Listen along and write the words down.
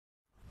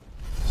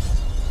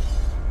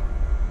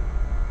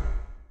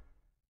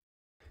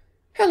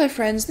Hello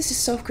friends, this is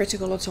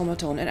Self-Critical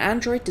Automaton, an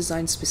android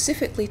designed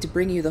specifically to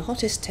bring you the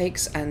hottest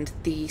takes and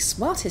the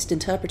smartest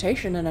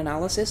interpretation and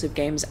analysis of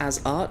games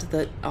as art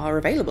that are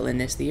available in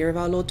this, the year of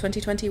our Lord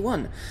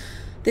 2021.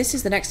 This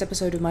is the next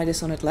episode of my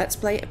Dishonored Let's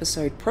Play,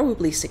 episode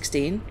probably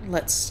 16,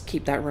 let's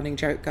keep that running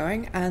joke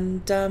going,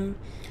 and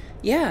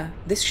yeah,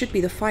 this should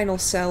be the final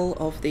cell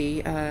of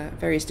the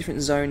various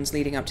different zones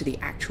leading up to the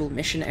actual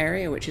mission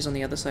area, which is on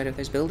the other side of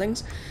those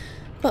buildings.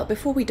 But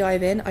before we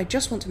dive in, I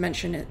just want to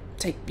mention it,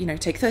 take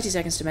 30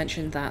 seconds to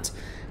mention that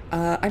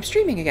I'm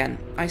streaming again.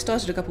 I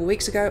started a couple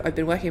weeks ago. I've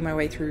been working my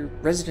way through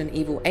Resident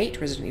Evil 8,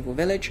 Resident Evil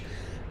Village,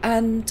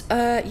 and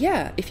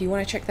yeah, if you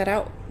want to check that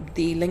out,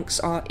 the links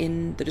are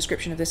in the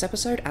description of this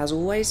episode, as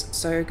always,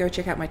 so go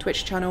check out my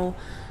Twitch channel,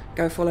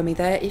 go follow me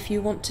there if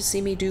you want to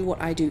see me do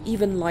what I do,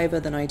 even liver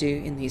than I do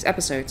in these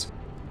episodes.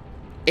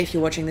 If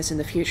you're watching this in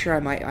the future,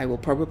 I will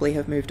probably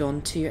have moved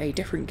on to a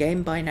different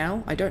game by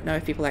now. I don't know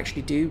if people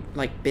actually do,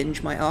 like,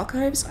 binge my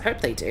archives. I hope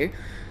they do.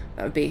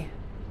 That would be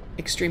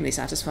extremely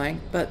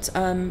satisfying. But,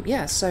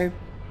 yeah, so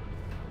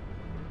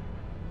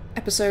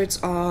episodes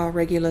are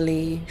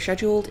regularly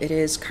scheduled. It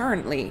is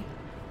currently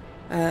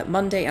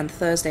Monday and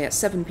Thursday at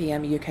 7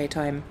 PM UK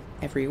time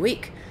every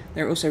week.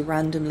 There are also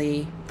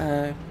randomly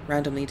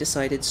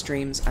decided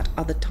streams at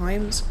other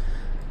times.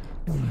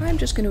 I'm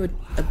just going to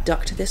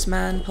abduct this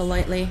man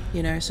politely,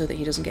 you know, so that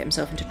he doesn't get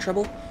himself into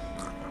trouble.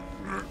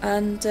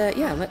 And,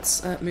 yeah,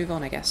 let's move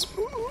on, I guess.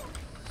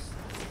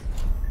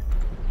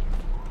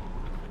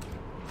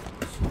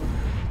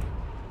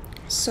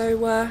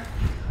 So,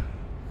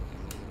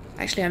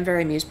 actually, I'm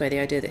very amused by the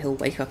idea that he'll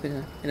wake up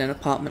in an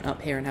apartment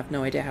up here and have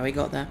no idea how he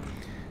got there.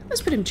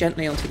 Let's put him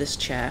gently onto this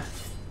chair.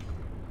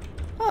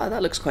 Oh,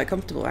 that looks quite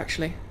comfortable,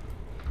 actually.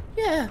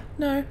 Yeah,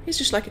 no, he's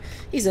just like,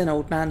 he's an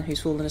old man who's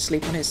fallen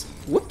asleep on his...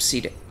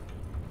 Whoopsie...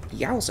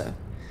 Yowza.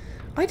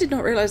 I did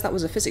not realise that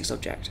was a physics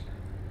object.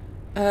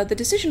 The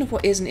decision of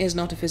what is and is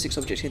not a physics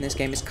object in this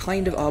game is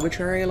kind of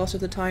arbitrary a lot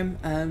of the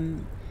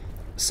time.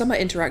 Some are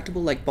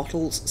interactable, like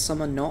bottles,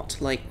 some are not,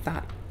 like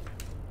that.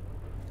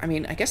 I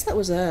mean, I guess that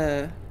was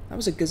a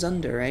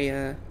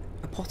gazunder,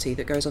 a potty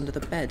that goes under the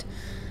bed.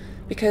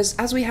 Because,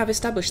 as we have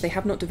established, they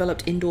have not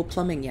developed indoor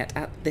plumbing yet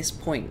at this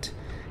point.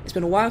 It's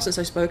been a while since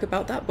I spoke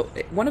about that,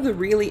 but one of the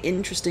really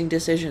interesting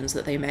decisions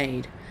that they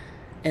made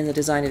in the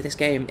design of this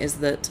game is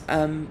that,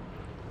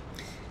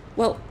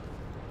 well,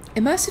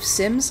 immersive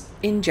sims,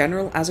 in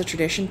general, as a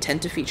tradition,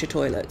 tend to feature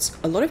toilets.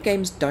 A lot of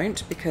games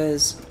don't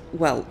because,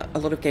 well, a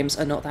lot of games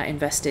are not that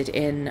invested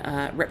in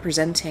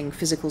representing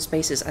physical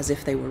spaces as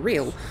if they were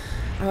real.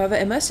 However,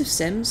 immersive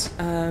sims,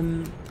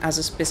 as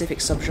a specific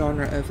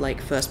subgenre of, like,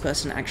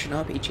 first-person action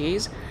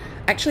RPGs,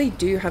 actually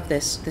do have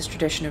this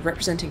tradition of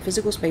representing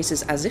physical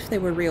spaces as if they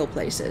were real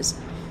places,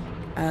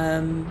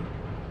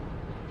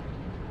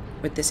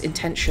 with this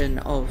intention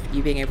of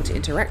you being able to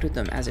interact with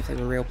them as if they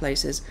were real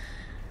places.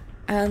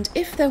 And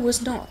if there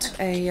was not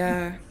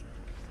a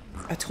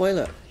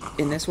toilet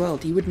in this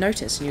world, you would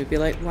notice and you would be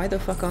like, why the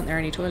fuck aren't there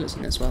any toilets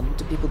in this world? What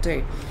do people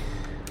do?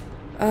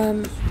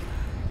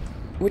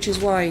 Which is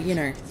why, you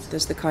know,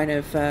 there's the kind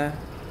of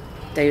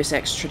Deus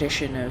Ex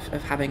tradition of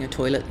having a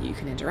toilet that you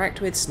can interact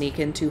with, sneak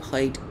into,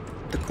 hide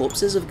the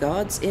corpses of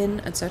guards in,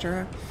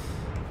 etc.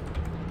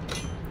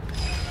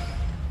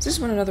 So this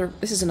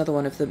is another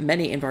one of the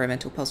many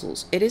environmental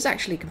puzzles. It is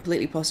actually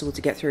completely possible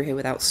to get through here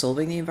without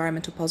solving the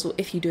environmental puzzle.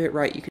 If you do it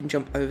right, you can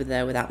jump over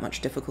there without much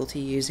difficulty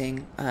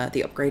using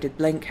the upgraded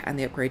blink and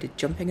the upgraded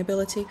jumping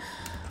ability.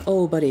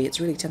 Oh, buddy,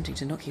 it's really tempting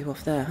to knock you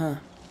off there, huh?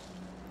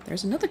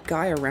 There's another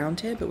guy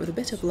around here, but with a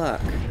bit of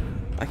luck,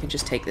 I can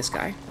just take this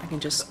guy. I can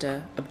just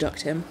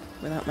abduct him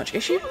without much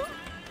issue.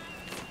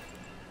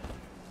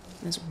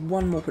 There's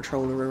one more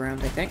patroller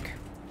around, I think.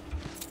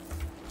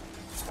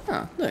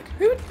 Ah, look.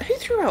 Who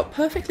threw out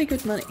perfectly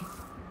good money?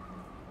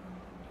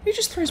 Who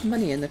just throws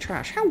money in the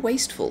trash? How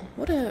wasteful.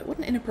 What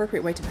an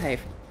inappropriate way to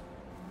behave.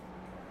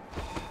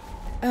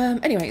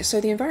 Anyway, so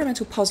the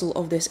environmental puzzle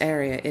of this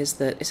area is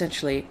that,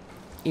 essentially,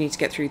 you need to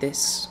get through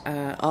this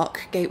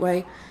arc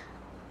gateway.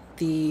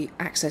 The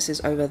access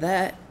is over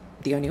there.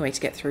 The only way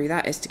to get through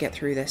that is to get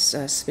through this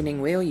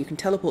spinning wheel. You can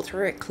teleport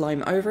through it,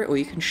 climb over it, or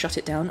you can shut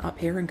it down up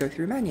here and go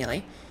through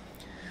manually.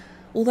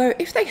 Although,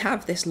 if they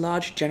have this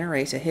large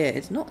generator here,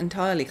 it's not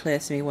entirely clear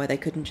to me why they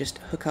couldn't just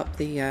hook up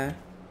the,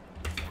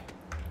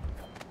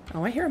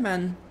 Oh, I hear a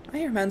man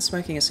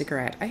smoking a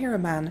cigarette. I hear a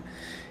man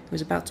who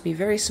is about to be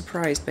very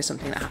surprised by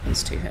something that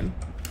happens to him.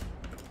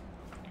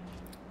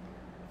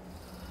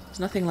 There's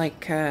nothing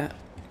like,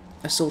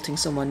 assaulting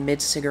someone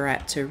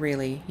mid-cigarette to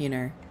really, you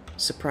know,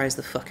 surprise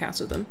the fuck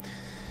out of them.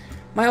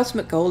 My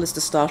ultimate goal is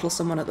to startle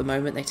someone at the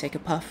moment they take a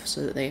puff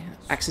so that they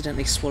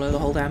accidentally swallow the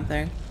whole damn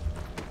thing.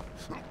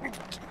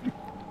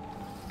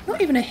 Not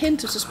even a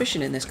hint of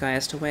suspicion in this guy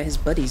as to where his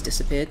buddies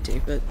disappeared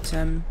to, but,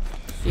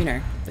 you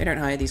know, they don't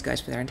hire these guys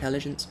for their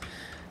intelligence.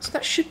 So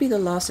that should be the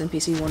last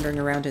NPC wandering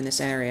around in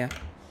this area.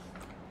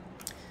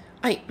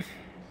 I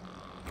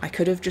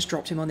could have just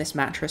dropped him on this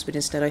mattress, but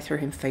instead I threw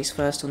him face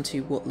first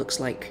onto what looks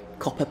like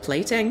copper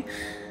plating.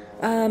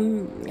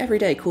 Every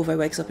day Corvo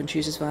wakes up and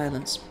chooses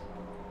violence.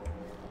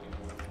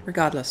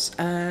 Regardless,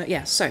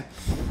 yeah, so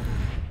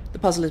the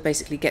puzzle is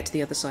basically get to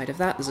the other side of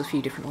that. There's a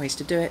few different ways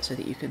to do it so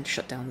that you can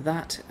shut down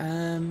that.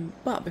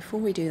 But before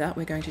we do that,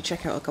 we're going to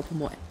check out a couple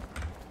more.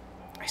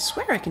 I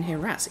swear I can hear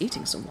rats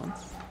eating someone.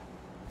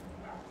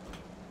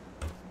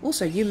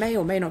 Also, you may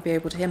or may not be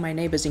able to hear my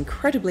neighbour's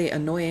incredibly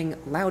annoying,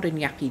 loud and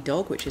yappy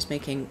dog, which is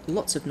making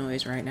lots of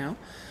noise right now.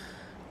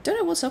 Don't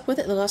know what's up with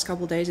it the last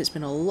couple of days. It's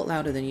been a lot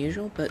louder than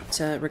usual, but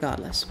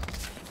regardless.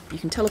 You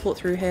can teleport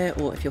through here,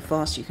 or if you're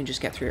fast, you can just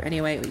get through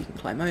anyway, or you can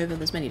climb over.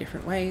 There's many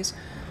different ways.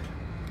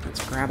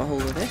 Let's grab a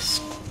hold of this.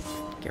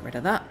 Get rid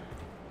of that.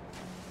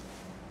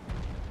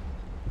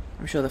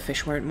 I'm sure the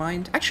fish won't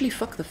mind. Actually,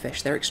 fuck the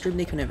fish. They're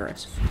extremely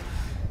carnivorous.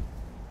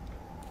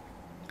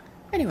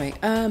 Anyway,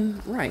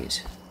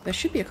 right. There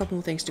should be a couple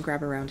more things to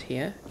grab around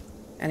here.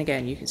 And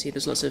again, you can see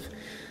there's lots of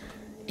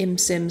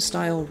ImSim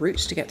style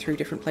routes to get through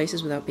different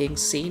places without being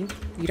seen.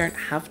 You don't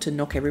have to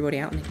knock everybody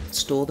out and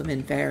store them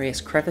in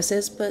various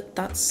crevices, but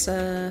that's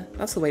the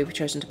way we've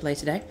chosen to play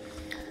today.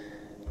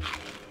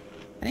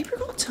 An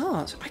apricot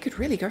tart. I could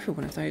really go for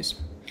one of those.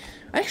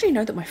 I actually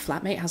know that my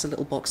flatmate has a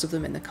little box of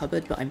them in the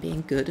cupboard, but I'm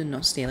being good and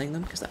not stealing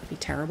them because that would be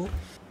terrible.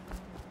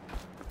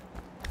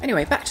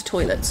 Anyway, back to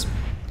toilets.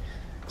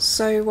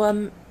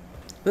 So,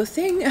 the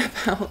thing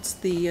about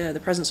the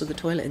presence of the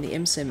toilet in the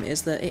ImSim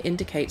is that it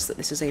indicates that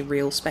this is a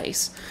real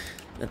space.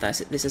 That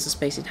this is a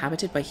space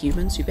inhabited by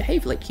humans who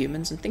behave like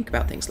humans and think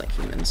about things like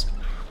humans.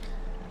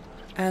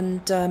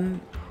 And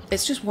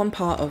it's just one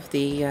part of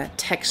the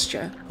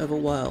texture of a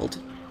world,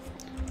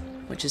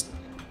 which is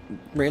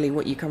really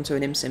what you come to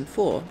an ImSim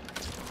for.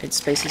 It's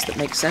spaces that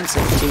make sense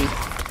and can be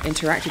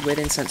interacted with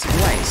in sensible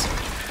ways.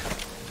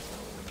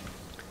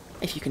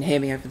 If you can hear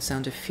me over the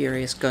sound of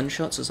furious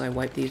gunshots as I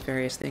wipe these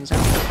various things out.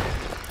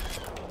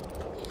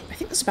 I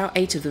think there's about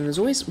 8 of them. There's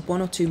always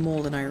 1 or 2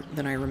 more than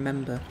I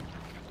remember.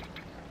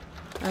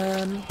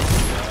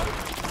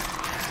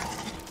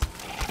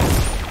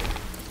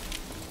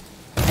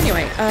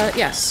 Anyway,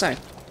 yes, so.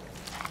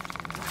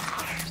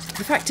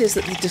 The fact is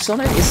that the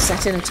Dishonored is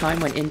set in a time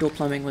when indoor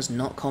plumbing was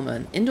not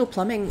common. Indoor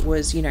plumbing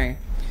was, you know,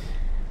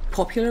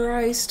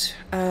 popularised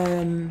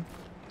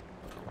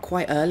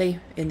quite early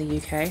in the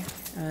UK,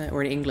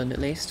 or in England at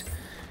least.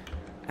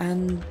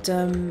 And,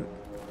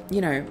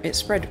 you know, it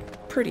spread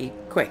pretty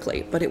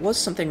quickly, but it was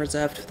something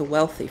reserved for the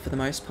wealthy for the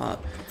most part.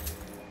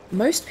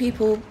 Most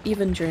people,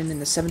 even during in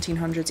the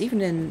 1700s, even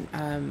in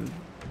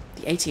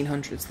the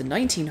 1800s, the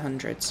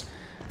 1900s,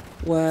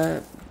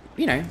 were,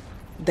 you know,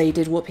 they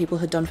did what people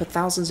had done for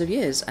thousands of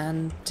years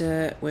and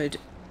would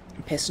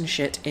piss and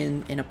shit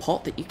in a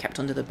pot that you kept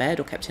under the bed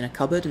or kept in a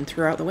cupboard and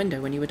threw out the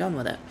window when you were done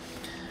with it.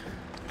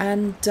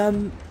 And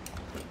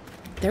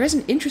there is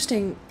an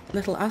interesting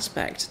little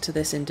aspect to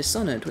this in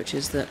Dishonored, which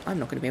is that I'm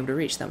not going to be able to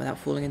reach that without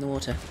falling in the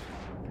water.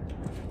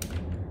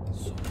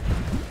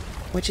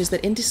 Which is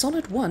that in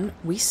Dishonored 1,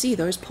 we see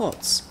those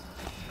pots.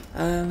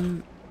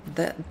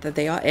 That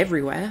they are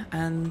everywhere,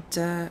 and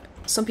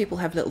some people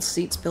have little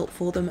seats built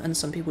for them, and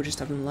some people just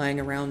have them lying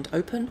around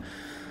open.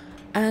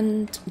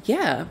 And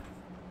yeah,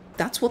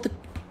 that's what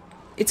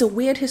it's a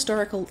weird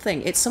historical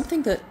thing. It's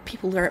something that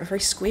people are very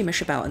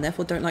squeamish about and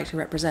therefore don't like to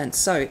represent.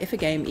 So if a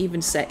game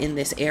even set in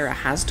this era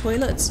has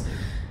toilets,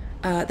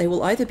 they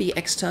will either be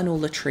external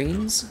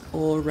latrines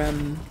or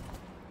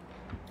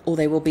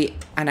they will be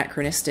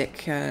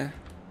anachronistic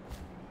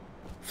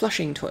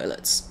flushing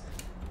toilets.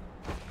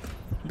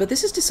 But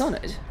this is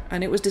Dishonored,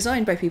 and it was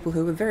designed by people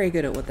who were very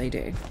good at what they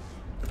do.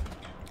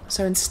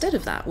 So instead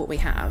of that, what we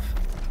have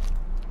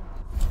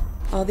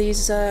are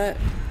these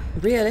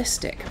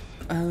realistic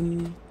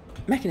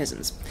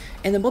mechanisms.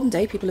 In the modern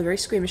day, people are very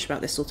squeamish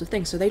about this sort of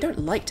thing, so they don't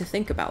like to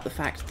think about the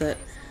fact that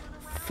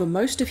for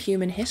most of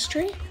human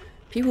history,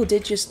 people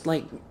did just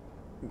let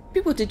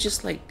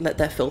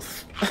their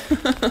filth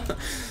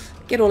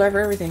get all over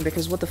everything,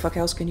 because what the fuck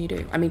else can you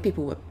do? I mean,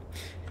 people were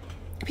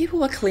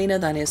cleaner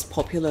than is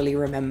popularly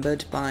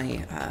remembered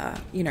by,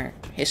 you know,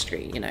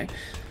 history, you know.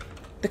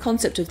 The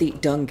concept of the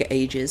dung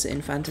ages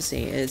in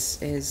fantasy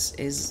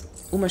is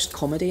almost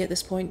comedy at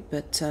this point,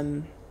 but,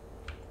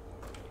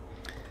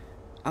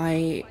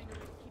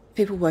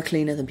 people were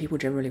cleaner than people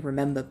generally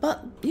remember,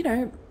 but, you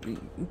know,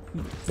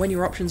 when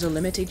your options are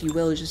limited, you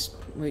will just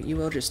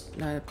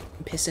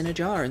piss in a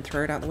jar and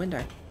throw it out the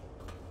window.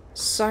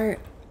 So,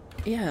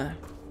 yeah.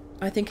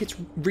 I think it's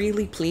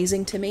really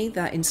pleasing to me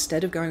that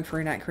instead of going for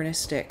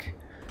anachronistic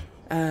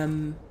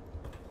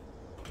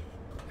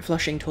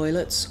flushing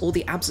toilets, or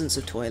the absence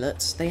of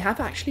toilets, they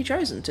have actually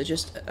chosen to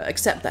just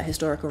accept that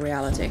historical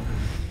reality.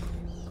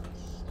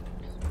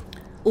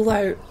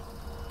 Although,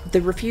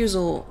 the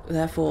refusal,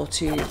 therefore,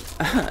 to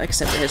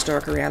accept the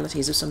historical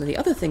realities of some of the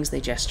other things they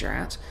gesture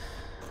at,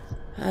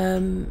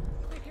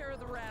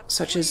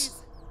 such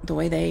as the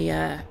way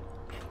they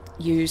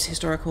use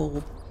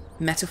historical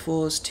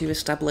metaphors to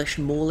establish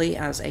Morley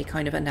as a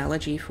kind of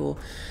analogy for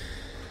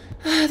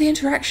the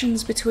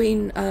interactions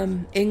between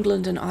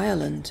England and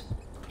Ireland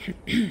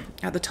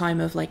at the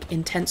time of like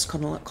intense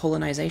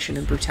colonization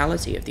and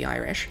brutality of the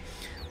Irish,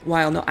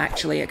 while not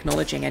actually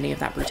acknowledging any of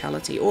that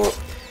brutality, or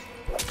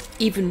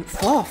even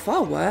far,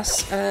 far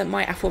worse,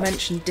 my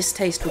aforementioned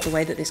distaste with the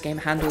way that this game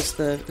handles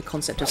the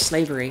concept of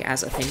slavery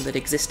as a thing that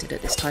existed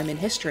at this time in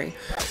history,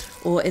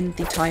 or in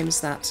the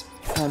times that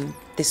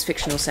this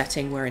fictional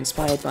setting were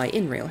inspired by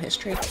in real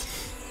history.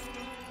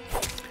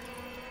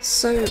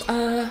 So,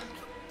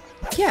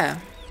 yeah,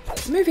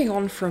 moving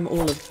on from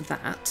all of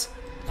that,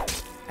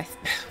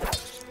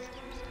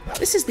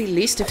 this is the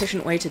least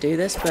efficient way to do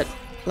this, but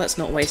let's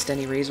not waste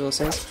any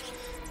resources.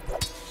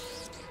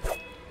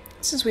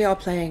 Since we are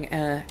playing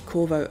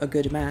Corvo, a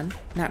good man,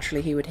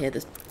 naturally he would hear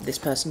this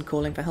person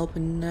calling for help,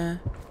 and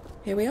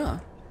here we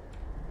are.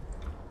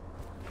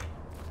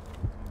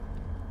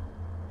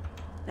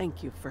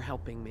 Thank you for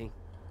helping me.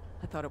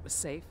 I thought it was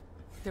safe.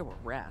 There were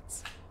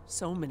rats.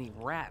 So many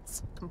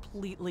rats,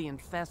 completely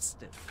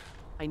infested.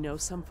 I know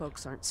some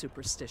folks aren't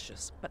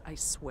superstitious, but I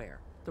swear,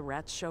 the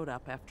rats showed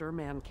up after a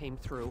man came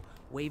through,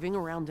 waving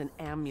around an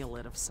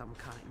amulet of some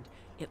kind.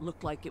 It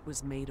looked like it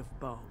was made of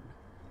bone.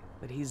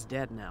 But he's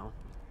dead now,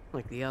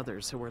 like the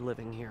others who were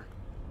living here.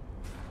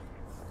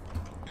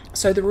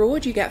 So the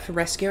reward you get for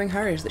rescuing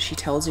her is that she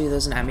tells you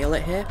there's an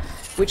amulet here,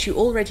 which you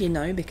already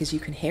know because you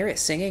can hear it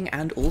singing,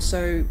 and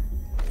also,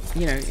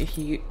 you know, if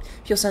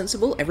you're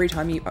sensible, every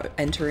time you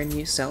enter a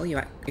new cell,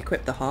 you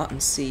equip the heart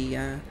and see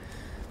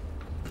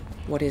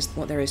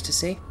what there is to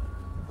see.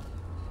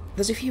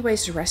 There's a few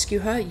ways to rescue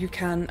her. You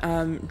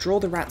can draw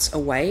the rats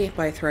away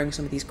by throwing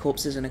some of these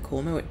corpses in a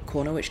corner,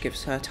 which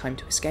gives her time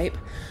to escape.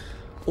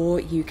 Or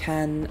you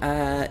can,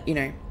 you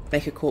know,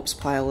 make a corpse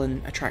pile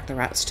and attract the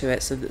rats to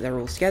it so that they're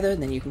all together,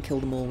 and then you can kill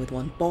them all with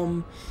one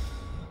bomb.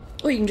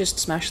 Or you can just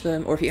smash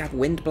them, or if you have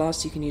wind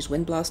blast, you can use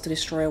wind blast to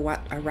destroy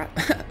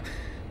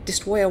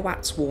destroy a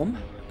wat swarm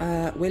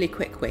really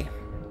quickly.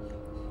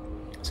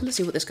 So let's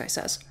see what this guy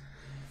says.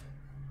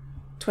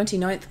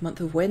 29th month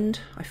of wind.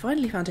 I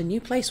finally found a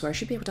new place where I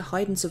should be able to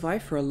hide and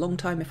survive for a long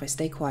time if I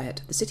stay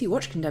quiet. The city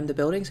watch condemned the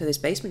building, so this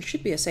basement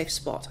should be a safe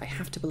spot. I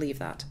have to believe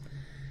that.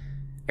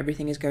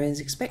 Everything is going as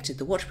expected.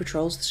 The watch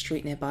patrols the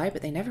street nearby,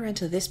 but they never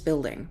enter this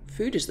building.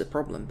 Food is the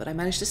problem, but I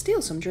managed to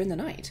steal some during the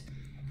night.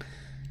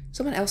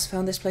 Someone else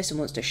found this place and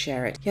wants to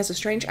share it. He has a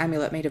strange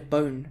amulet made of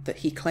bone that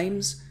he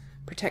claims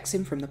protects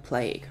him from the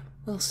plague.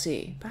 We'll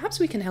see. Perhaps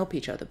we can help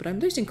each other, but I'm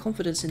losing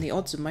confidence in the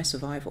odds of my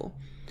survival.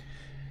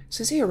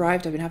 Since he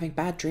arrived, I've been having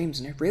bad dreams,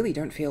 and I really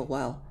don't feel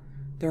well.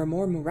 There are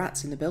more and more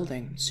rats in the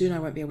building. Soon I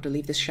won't be able to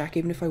leave this shack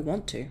even if I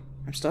want to.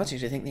 I'm starting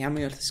to think the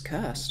amulet is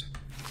cursed.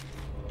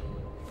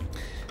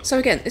 So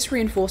again, this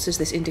reinforces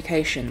this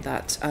indication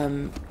that,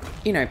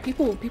 you know,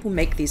 people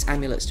make these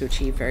amulets to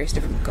achieve various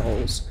different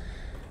goals,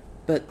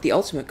 but the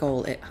ultimate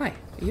goal Hi,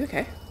 are you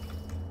okay?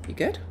 You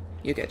good?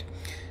 You're good.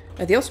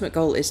 The ultimate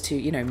goal is to,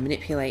 you know,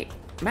 manipulate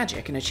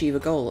magic and achieve a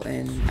goal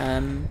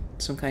in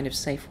some kind of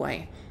safe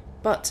way.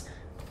 But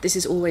this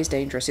is always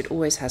dangerous. It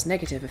always has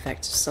negative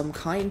effects of some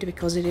kind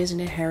because it is an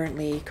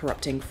inherently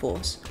corrupting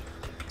force.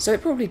 So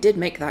it probably did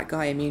make that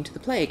guy immune to the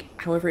plague.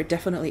 However, it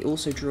definitely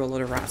also drew a lot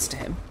of rats to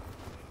him,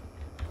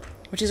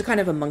 which is a kind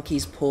of a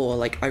monkey's paw,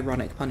 like,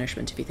 ironic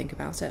punishment if you think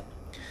about it.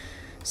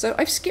 So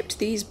I've skipped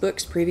these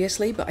books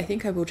previously, but I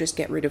think I will just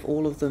get rid of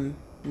all of them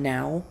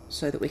now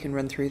so that we can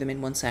run through them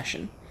in one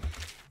session.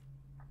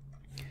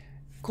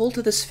 Call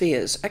to the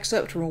Spheres,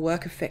 excerpt from a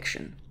work of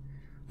fiction.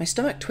 My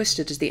stomach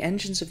twisted as the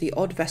engines of the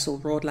odd vessel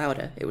roared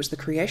louder. It was the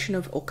creation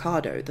of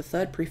Orcado, the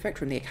third prefect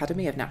from the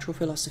Academy of Natural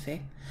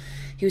Philosophy.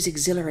 He was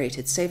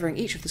exhilarated, savouring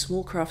each of the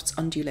small craft's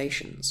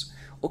undulations.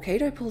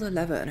 Orcado pulled a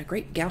lever, and a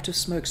great gout of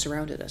smoke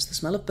surrounded us. The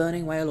smell of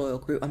burning whale oil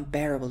grew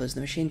unbearable as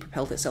the machine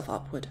propelled itself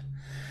upward.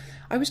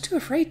 I was too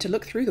afraid to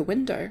look through the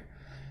window,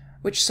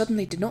 which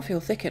suddenly did not feel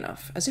thick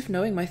enough. As if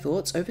knowing my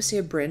thoughts,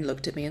 Overseer Bryn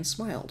looked at me and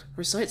smiled.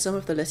 Recite some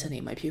of the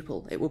litany, my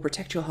pupil. It will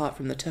protect your heart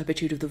from the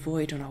turpitude of the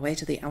void on our way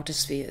to the outer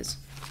spheres.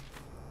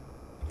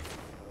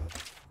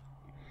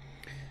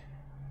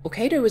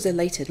 Orcado was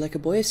elated like a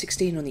boy of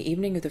 16 on the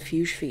evening of the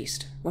Fuge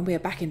Feast. When we are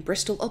back in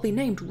Bristol, I'll be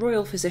named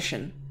Royal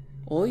Physician.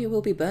 Or you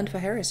will be burned for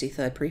heresy,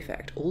 Third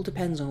Prefect. All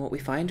depends on what we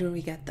find when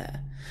we get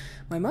there.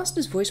 My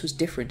master's voice was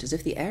different, as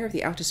if the air of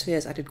the outer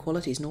spheres added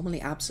qualities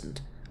normally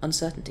absent.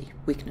 Uncertainty,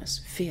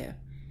 weakness, fear.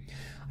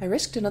 I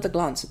risked another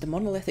glance at the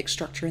monolithic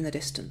structure in the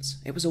distance.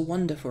 It was a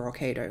wonder for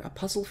Orcado, a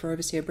puzzle for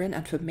Overseer Bryn,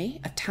 and for me,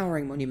 a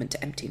towering monument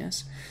to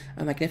emptiness,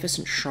 a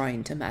magnificent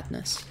shrine to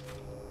madness.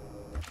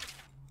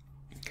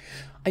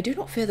 I do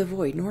not fear the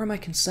void, nor am I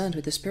concerned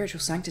with the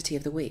spiritual sanctity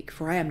of the weak,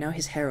 for I am now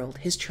his herald,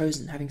 his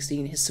chosen, having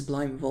seen his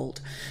sublime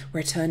vault,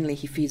 where eternally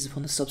he feeds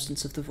upon the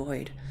substance of the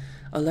void.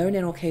 Alone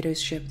in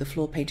Orcado's ship, the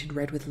floor painted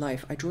red with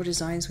life, I draw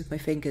designs with my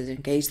fingers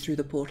and gaze through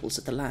the portals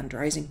at the land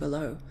rising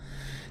below.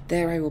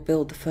 There I will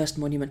build the first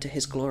monument to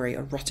his glory,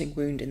 a rotting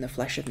wound in the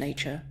flesh of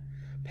nature.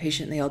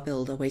 Patiently I'll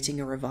build, awaiting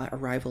a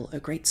arrival, a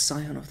great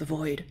scion of the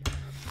void.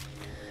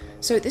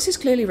 So this is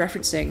clearly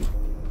referencing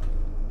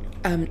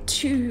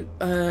two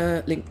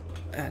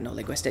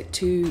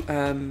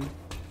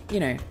you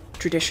know,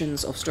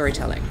 traditions of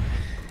storytelling.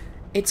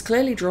 It's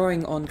clearly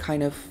drawing on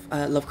kind of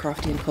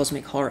Lovecraftian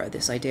cosmic horror,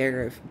 this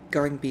idea of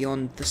going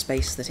beyond the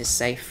space that is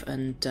safe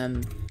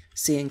and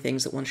seeing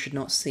things that one should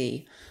not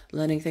see,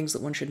 learning things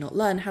that one should not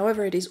learn.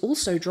 However, it is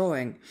also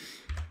drawing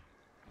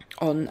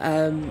on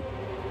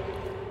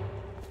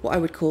what I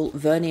would call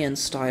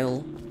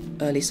Vernian-style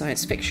early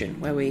science fiction,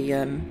 where we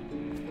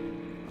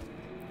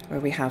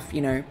have,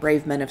 you know,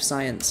 brave men of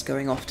science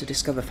going off to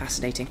discover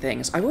fascinating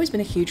things. I've always been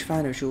a huge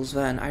fan of Jules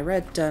Verne. I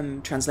read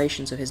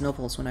translations of his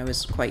novels when I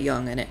was quite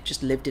young, and it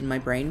just lived in my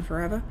brain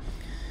forever.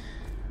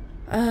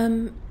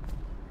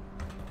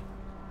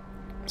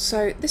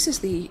 So this is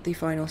the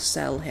final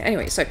cell here.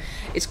 Anyway, so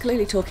it's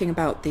clearly talking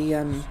about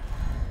the,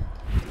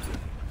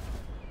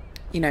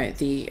 you know,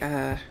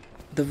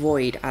 the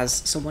void as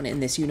someone in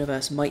this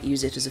universe might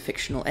use it as a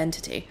fictional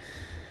entity,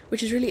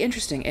 which is really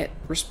interesting. It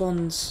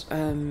responds...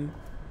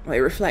 well, it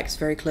reflects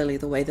very clearly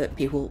the way that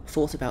people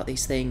thought about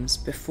these things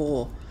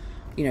before,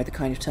 you know, the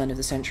kind of turn of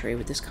the century,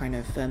 with this kind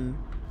of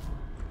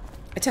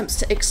attempts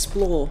to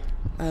explore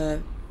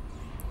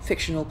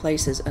fictional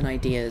places and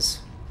ideas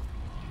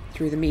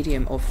through the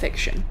medium of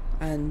fiction,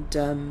 and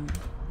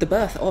the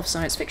birth of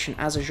science fiction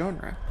as a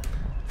genre.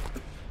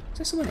 Is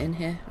there someone in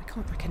here? I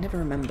can never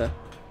remember.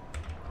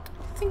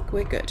 I think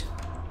we're good.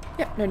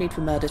 Yep, no need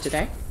for murder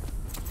today.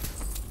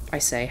 I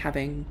say,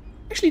 having...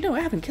 Actually, no, I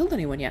haven't killed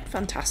anyone yet.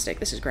 Fantastic,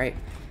 this is great.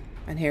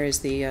 And here is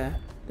the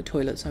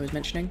toilets I was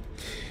mentioning.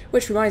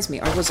 Which reminds me,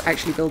 I was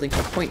actually building to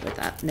a point with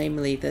that,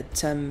 namely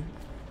that in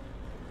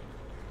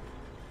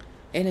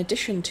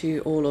addition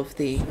to all of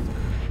the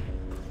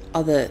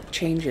other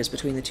changes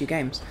between the two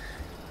games,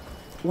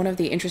 one of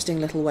the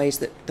interesting little ways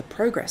that the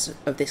progress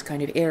of this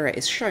kind of era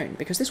is shown,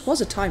 because this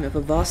was a time of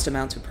a vast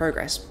amount of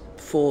progress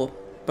for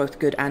both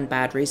good and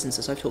bad reasons,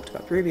 as I've talked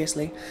about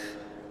previously,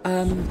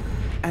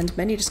 and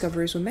many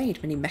discoveries were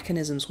made, many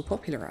mechanisms were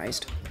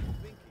popularized.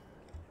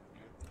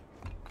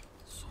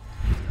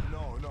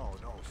 No,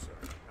 sir.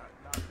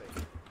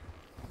 Nothing.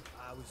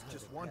 I was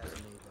just wondering,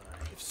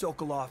 if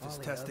Sokolov is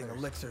testing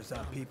elixirs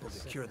on people to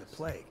cure the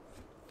plague,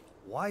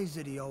 why is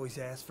it he always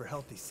asks for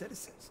healthy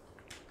citizens?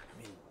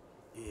 I mean,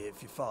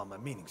 if you follow my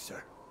meaning,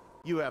 sir.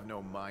 You have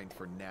no mind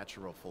for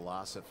natural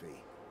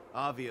philosophy.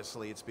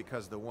 Obviously, it's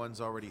because the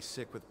ones already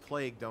sick with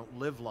plague don't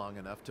live long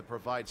enough to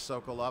provide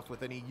Sokolov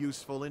with any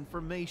useful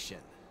information.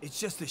 It's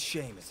just a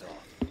shame is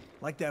all.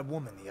 Like that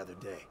woman the other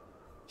day.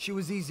 She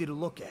was easy to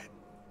look at.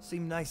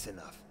 Seemed nice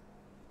enough.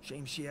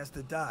 Shame she has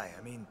to die,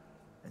 I mean,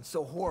 and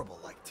so horrible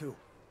like too.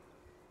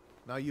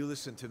 Now you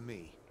listen to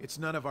me. It's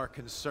none of our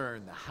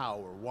concern the how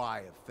or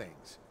why of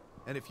things.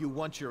 And if you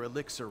want your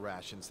elixir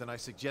rations, then I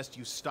suggest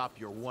you stop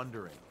your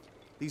wondering.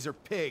 These are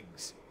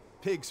pigs.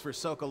 Pigs for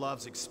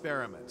Sokolov's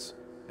experiments.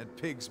 And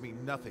pigs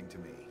mean nothing to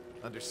me.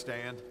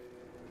 Understand?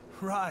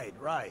 Right.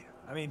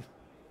 I mean,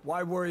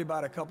 why worry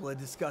about a couple of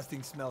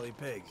disgusting smelly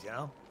pigs, you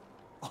know?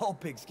 All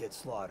pigs get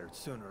slaughtered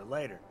sooner or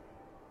later.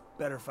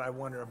 Better if I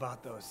wonder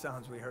about those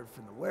sounds we heard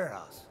from the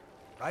warehouse,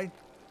 right?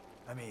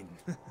 I mean,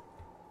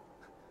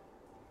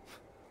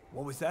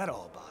 what was that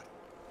all about?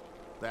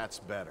 That's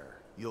better.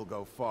 You'll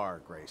go far,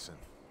 Grayson.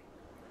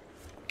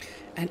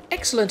 An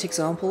excellent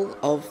example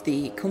of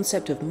the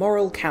concept of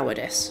moral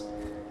cowardice.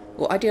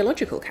 Or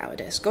ideological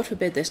cowardice. God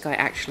forbid this guy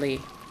actually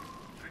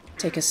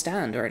take a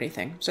stand or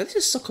anything. So this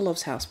is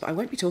Sokolov's house, but I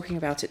won't be talking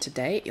about it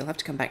today. You'll have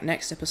to come back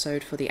next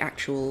episode for the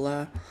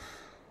actual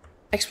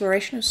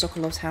exploration of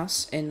Sokolov's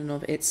house in and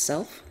of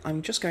itself.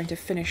 I'm just going to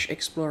finish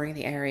exploring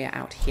the area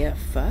out here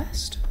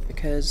first,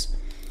 because,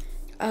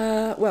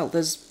 well,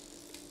 there's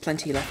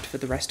plenty left for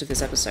the rest of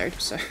this episode,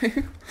 so...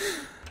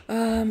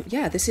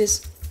 yeah, this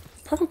is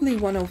probably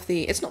one of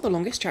the... It's not the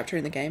longest chapter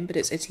in the game, but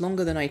it's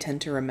longer than I tend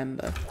to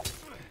remember.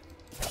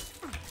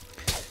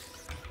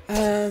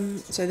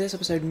 So this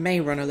episode may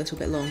run a little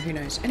bit long, who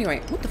knows.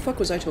 Anyway, what the fuck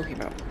was I talking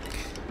about?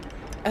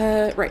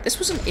 Right, this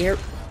was an era...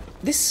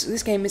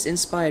 This game is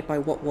inspired by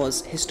what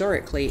was,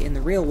 historically, in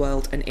the real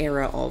world, an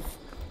era of...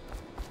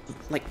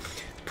 Like,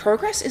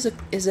 progress is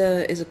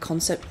a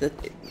concept that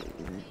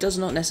does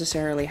not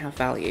necessarily have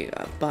value,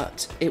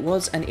 but it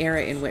was an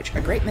era in which a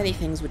great many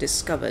things were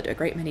discovered, a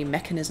great many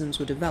mechanisms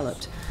were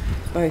developed,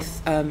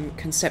 both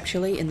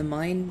conceptually in the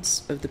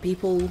minds of the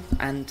people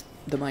and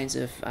the minds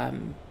of...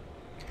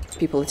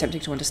 people attempting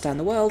to understand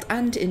the world,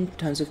 and in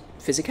terms of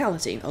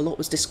physicality. A lot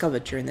was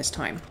discovered during this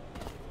time.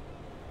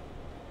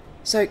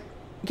 So,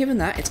 given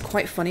that, it's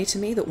quite funny to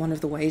me that one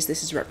of the ways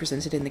this is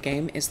represented in the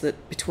game is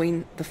that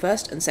between the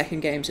first and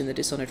second games in the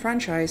Dishonored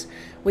franchise,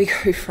 we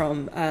go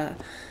from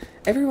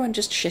everyone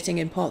just shitting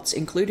in pots,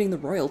 including the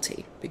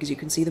royalty, because you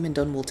can see them in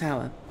Dunwall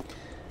Tower,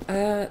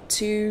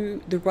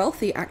 to the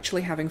wealthy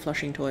actually having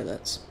flushing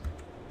toilets.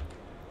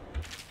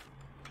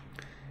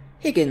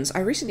 Higgins, I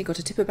recently got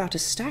a tip about a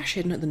stash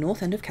hidden at the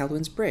north end of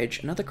Calwyn's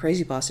Bridge, another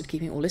crazy bastard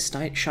keeping all his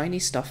shiny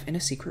stuff in a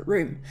secret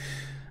room.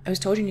 I was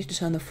told you need to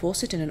turn the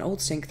faucet in an old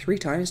sink 3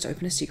 times to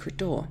open a secret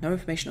door. No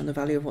information on the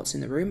value of what's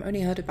in the room, only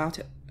heard about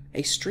it.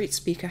 A street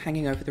speaker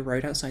hanging over the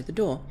road outside the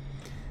door.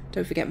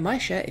 Don't forget my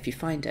share if you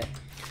find it.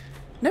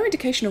 No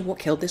indication of what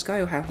killed this guy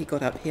or how he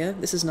got up here.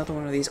 This is another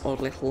one of these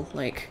odd little,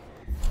 like,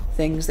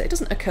 things that it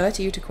doesn't occur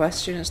to you to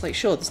question. It's like,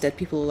 sure, there's dead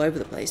people all over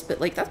the place,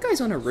 but like, that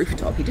guy's on a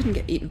rooftop. He didn't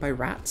get eaten by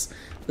rats.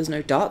 There's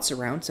no darts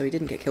around, so he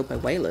didn't get killed by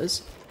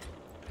whalers.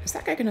 Is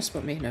that guy gonna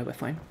spot me? No, we're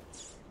fine.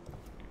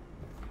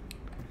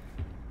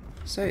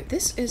 So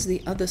this is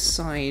the other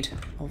side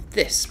of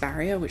this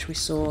barrier, which we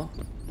saw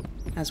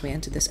as we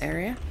entered this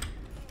area.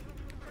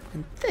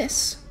 And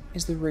this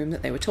is the room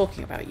that they were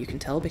talking about. You can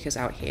tell because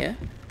out here,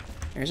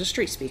 there's a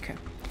street speaker.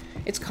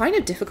 It's kind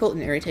of difficult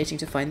and irritating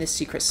to find this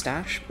secret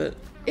stash, but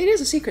it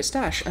is a secret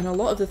stash, and a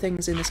lot of the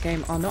things in this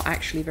game are not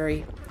actually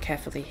very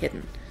carefully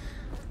hidden.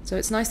 So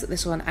it's nice that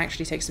this one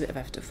actually takes a bit of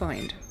effort to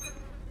find.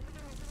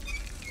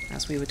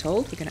 As we were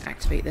told, we're going to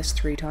activate this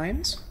 3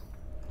 times.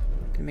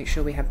 Gonna make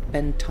sure we have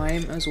bend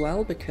time as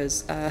well,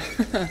 because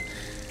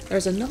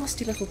there's a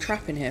nasty little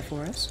trap in here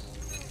for us.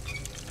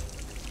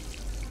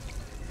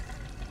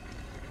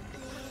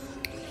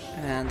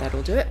 And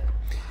that'll do it.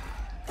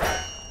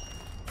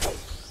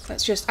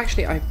 Let's just,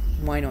 actually,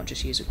 why not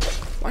just use it?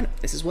 Why not?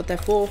 This is what they're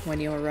for when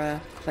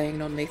you're playing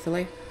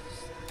non-lethally.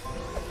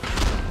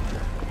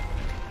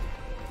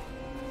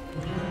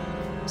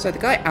 So the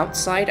guy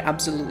outside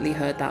absolutely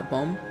heard that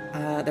bomb.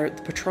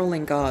 The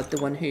patrolling guard,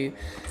 the one who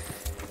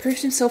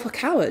proved himself a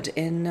coward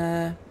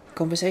in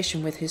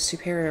conversation with his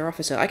superior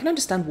officer. I can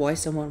understand why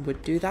someone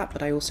would do that,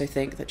 but I also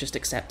think that just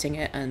accepting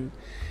it and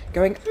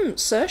going,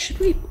 sir,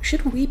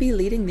 should we be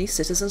leading these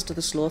citizens to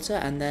the slaughter,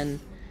 and then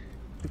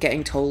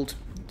getting told,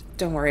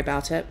 don't worry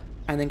about it,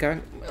 and then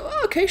going,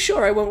 okay,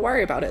 sure, I won't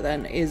worry about it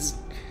then,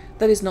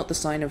 that is not the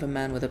sign of a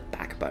man with a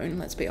backbone,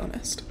 let's be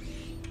honest.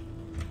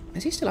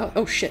 Is he still out?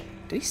 Oh shit,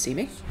 did he see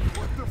me?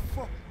 What the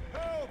fuck?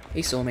 Help!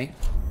 He saw me.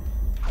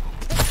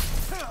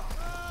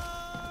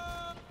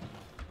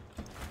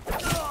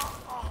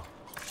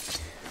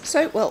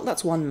 So, well,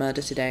 that's one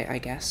murder today, I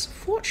guess.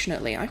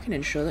 Fortunately, I can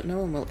ensure that no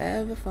one will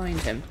ever find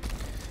him.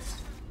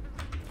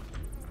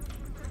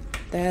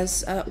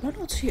 There's 1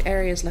 or 2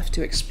 areas left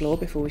to explore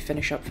before we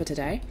finish up for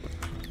today.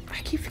 I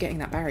keep forgetting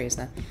that barrier's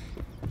there.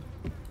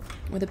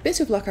 With a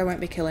bit of luck, I won't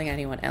be killing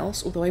anyone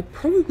else, although I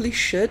probably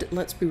should,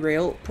 let's be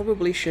real,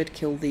 probably should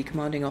kill the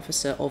commanding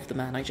officer of the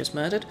man I just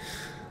murdered.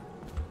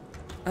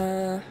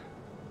 There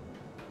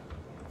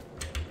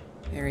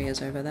he is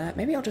over there.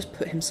 Maybe I'll just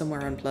put him somewhere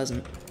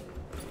unpleasant.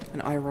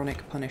 An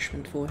ironic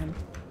punishment for him.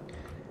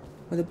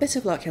 With a bit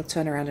of luck, he'll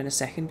turn around in a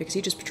second, because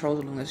he just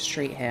patrolled along the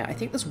street here. I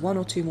think there's 1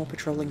 or 2 more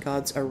patrolling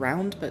guards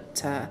around,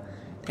 but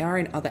they are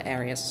in other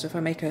areas. So if I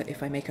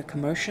make a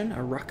commotion,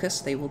 a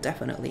ruckus, they will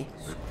definitely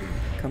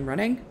come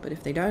running. But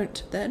if they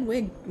don't, then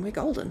we're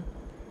golden.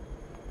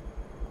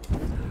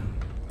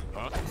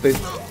 Boom.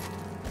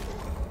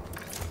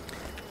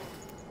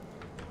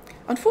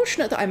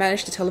 Unfortunate that I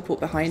managed to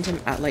teleport behind him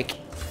at like...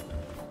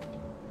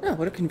 Oh,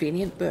 what a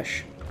convenient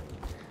bush.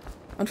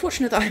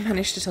 Unfortunate that I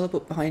managed to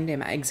teleport behind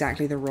him at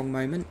exactly the wrong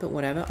moment, but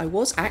whatever. I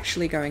was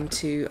actually going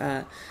to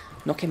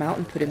knock him out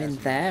and put him in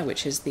there,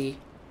 which is the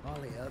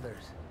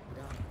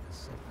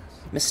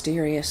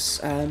mysterious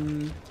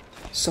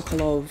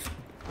Sokolov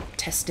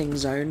testing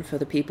zone for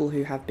the people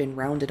who have been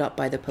rounded up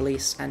by the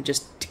police and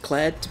just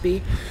declared to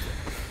be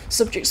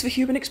subjects for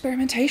human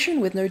experimentation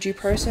with no due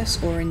process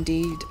or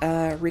indeed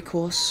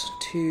recourse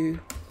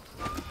to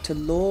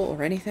law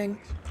or anything.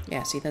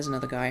 Yeah, see, there's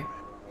another guy.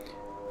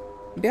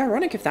 It'd be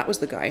ironic if that was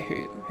the guy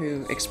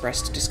who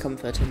expressed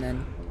discomfort and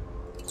then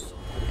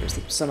it was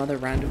some other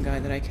random guy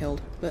that I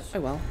killed, but oh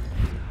well.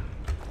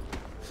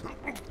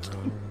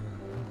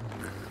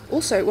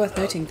 Also, worth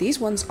noting, these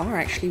ones are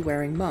actually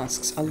wearing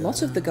masks. A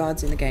lot of the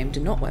guards in the game do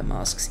not wear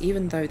masks,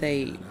 even though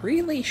they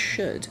really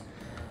should.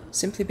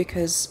 Simply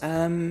because,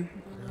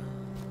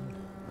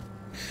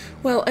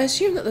 well, I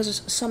assume that there's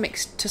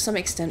to some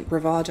extent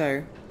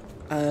bravado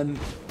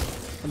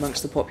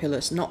amongst the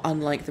populace, not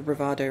unlike the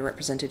bravado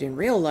represented in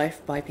real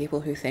life by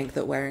people who think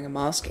that wearing a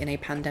mask in a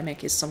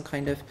pandemic is some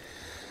kind of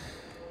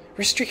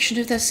restriction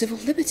of their civil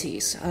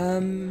liberties.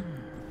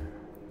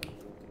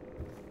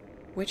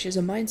 Which is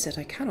a mindset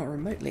I cannot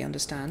remotely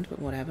understand, but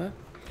whatever.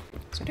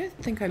 So I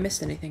don't think I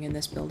missed anything in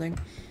this building.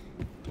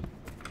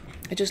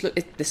 I just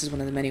looked. This is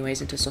one of the many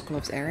ways into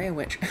Sokolov's area,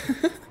 which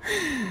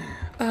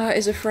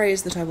is a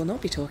phrase that I will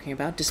not be talking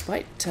about,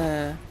 despite,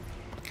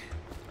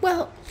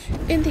 well,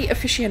 in the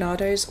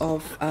aficionados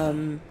of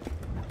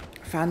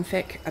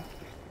fanfic,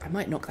 I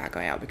might knock that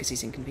guy out because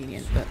he's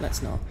inconvenient, but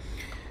let's not.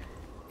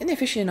 In the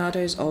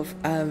aficionados of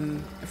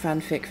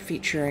fanfic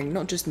featuring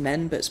not just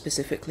men, but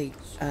specifically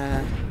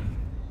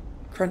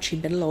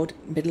crunchy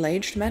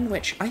middle-aged men,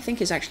 which I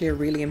think is actually a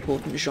really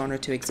important genre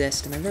to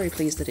exist, and I'm very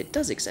pleased that it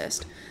does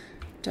exist.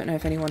 Don't know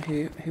if anyone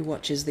who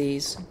watches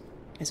these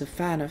is a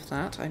fan of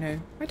that. I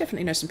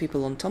definitely know some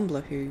people on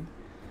Tumblr who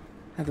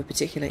have a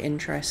particular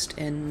interest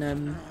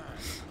in,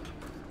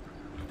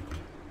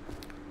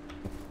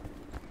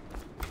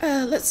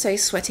 let's say,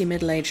 sweaty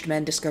middle-aged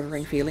men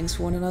discovering feelings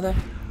for one another.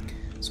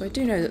 So I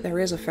do know that there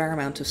is a fair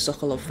amount of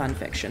Sokolov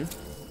fanfiction.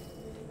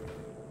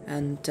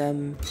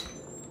 And,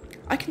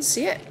 I can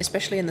see it,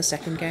 especially in the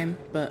second game,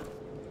 but,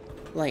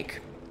 like...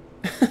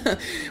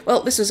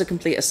 well, this was a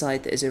complete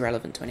aside that is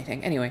irrelevant to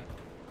anything. Anyway.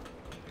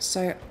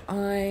 So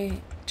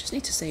I just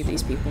need to save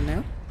these people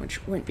now,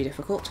 which won't be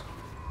difficult.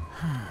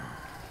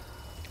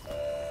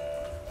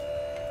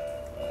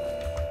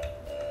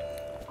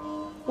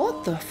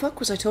 What the fuck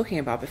was I talking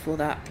about before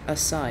that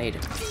aside?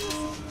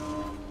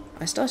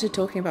 I started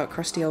talking about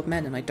crusty old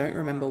men and I don't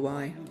remember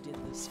why. You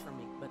did this for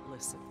me, but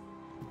listen.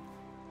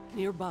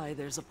 Nearby,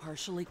 there's a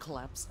partially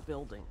collapsed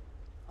building.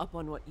 Up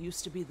on what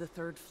used to be the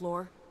 3rd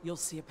floor, you'll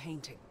see a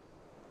painting.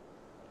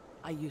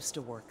 I used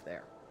to work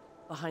there.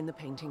 Behind the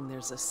painting,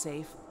 there's a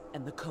safe,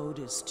 and the code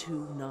is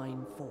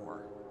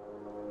 294.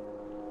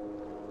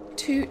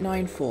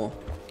 294.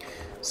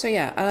 So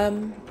yeah,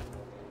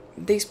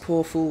 these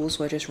poor fools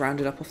were just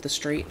rounded up off the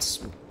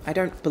streets. I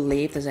don't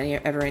believe there's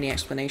ever any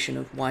explanation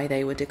of why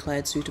they were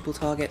declared suitable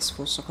targets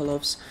for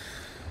Sokolov's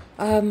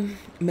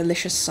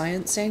malicious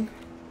sciencing.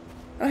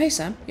 Oh hey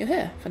Sam, you're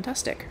here.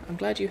 Fantastic. I'm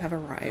glad you have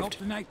arrived. Hope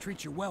the night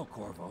treats you well,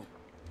 Corvo.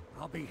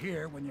 I'll be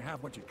here when you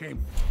have what you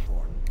came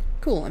for.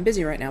 Cool, I'm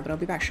busy right now, but I'll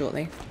be back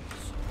shortly.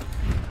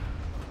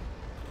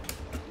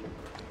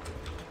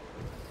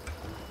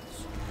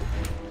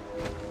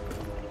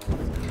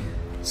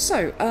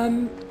 So,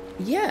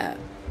 yeah,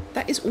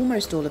 that is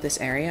almost all of this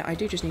area. I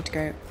do just need to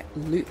go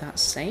loot that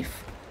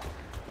safe.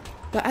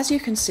 But as you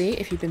can see,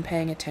 if you've been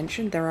paying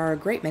attention, there are a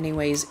great many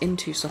ways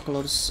into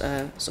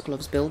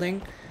Sokolov's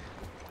building.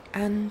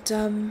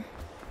 And,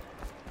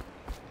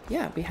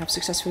 yeah, we have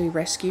successfully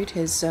rescued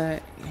his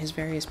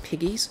various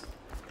piggies,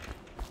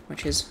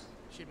 which is...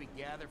 Should we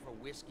gather for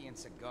whiskey and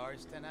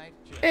cigars tonight?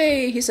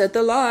 Hey, he said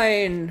the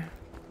line!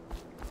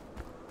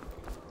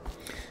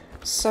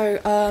 So,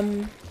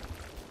 I'm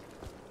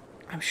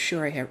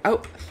sure I hear...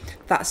 Oh,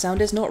 that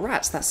sound is not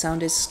rats, that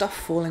sound is stuff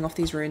falling off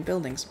these ruined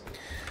buildings.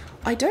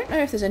 I don't know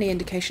if there's any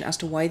indication as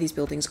to why these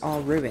buildings are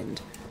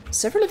ruined.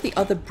 Several of the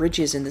other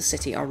bridges in the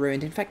city are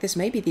ruined. In fact, this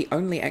may be the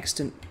only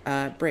extant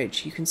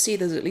bridge. You can see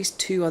there's at least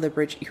 2 other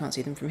bridges. You can't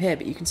see them from here,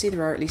 but you can see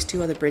there are at least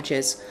 2 other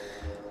bridges.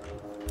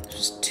 It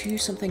was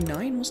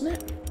 2-something-9, wasn't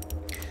it?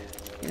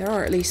 There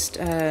are at least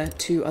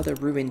 2 other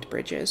ruined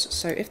bridges.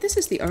 So if this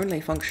is the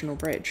only functional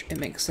bridge, it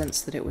makes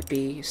sense that it would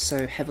be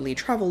so heavily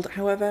travelled.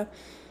 However,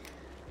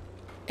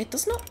 it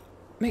does not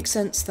make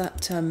sense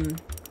that...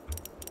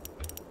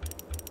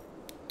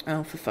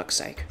 Oh, for fuck's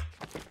sake.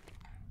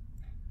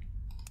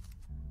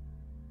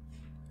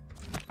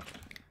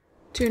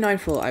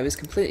 294, I was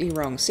completely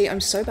wrong. See, I'm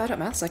so bad at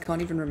maths I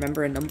can't even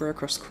remember a number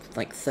across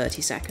like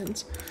 30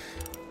 seconds.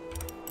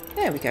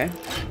 There we go.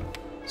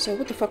 So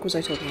what the fuck was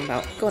I talking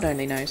about? God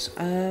only knows.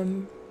 I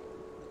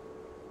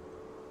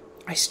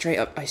straight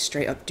up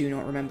do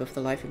not remember for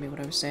the life of me what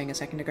I was saying a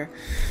second ago.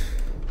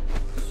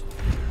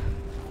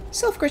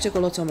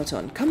 Self-critical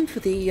automaton, come for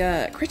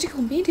the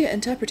critical media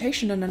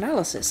interpretation and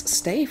analysis.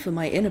 Stay for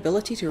my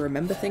inability to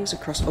remember things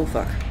across... Oh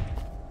fuck.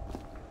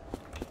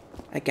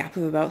 A gap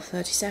of about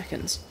 30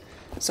 seconds.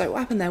 So what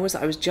happened there was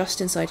that I was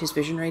just inside his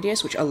vision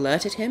radius, which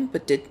alerted him,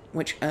 but did...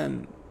 which,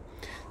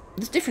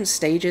 there's different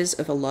stages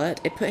of alert.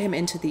 It put him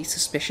into the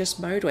suspicious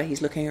mode, where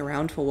he's looking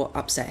around for what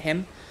upset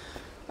him.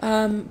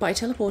 But I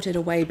teleported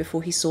away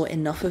before he saw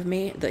enough of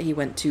me that he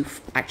went to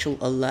actual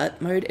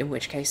alert mode, in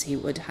which case he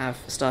would have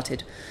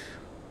started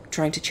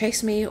trying to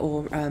chase me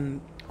or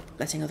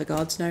letting other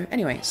guards know.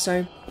 Anyway,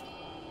 so...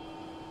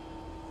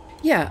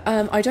 yeah,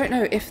 I don't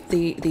know if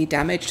the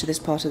damage to this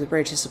part of the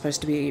bridge is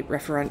supposed to be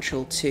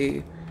referential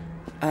to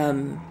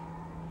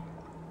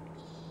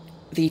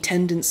the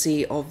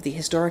tendency of the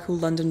historical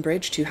London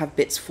Bridge to have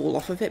bits fall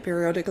off of it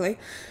periodically,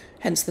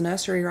 hence the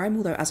nursery rhyme,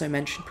 although as I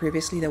mentioned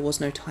previously there was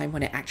no time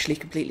when it actually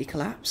completely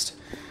collapsed.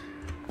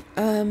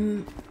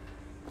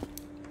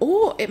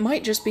 Or it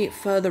might just be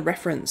further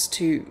reference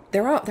to...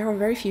 There are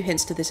very few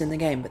hints to this in the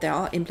game, but there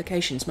are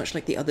implications, much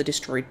like the other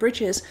destroyed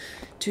bridges,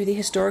 to the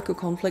historical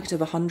conflict of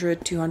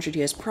 100, 200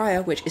 years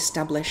prior, which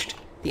established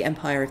the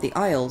Empire of the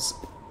Isles,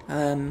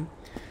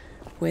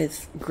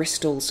 with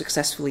Bristol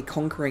successfully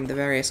conquering the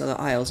various other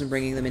isles and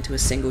bringing them into a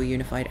single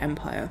unified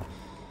empire.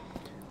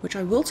 Which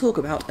I will talk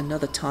about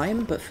another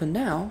time, but for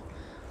now,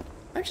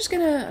 I'm just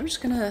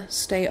gonna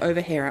stay over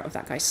here out of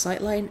that guy's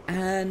sightline,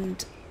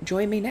 and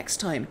join me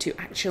next time to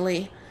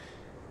actually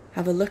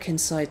have a look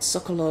inside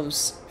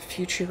Sokolov's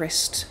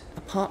futurist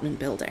apartment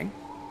building.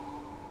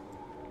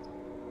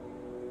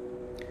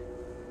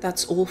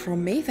 That's all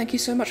from me. Thank you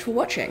so much for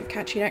watching.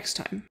 Catch you next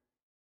time.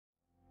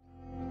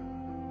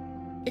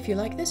 If you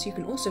like this, you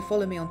can also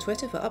follow me on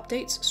Twitter for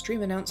updates,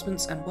 stream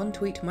announcements, and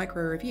one-tweet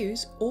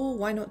micro-reviews, or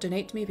why not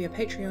donate to me via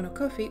Patreon or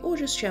Ko-fi, or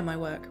just share my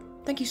work.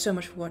 Thank you so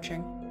much for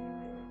watching.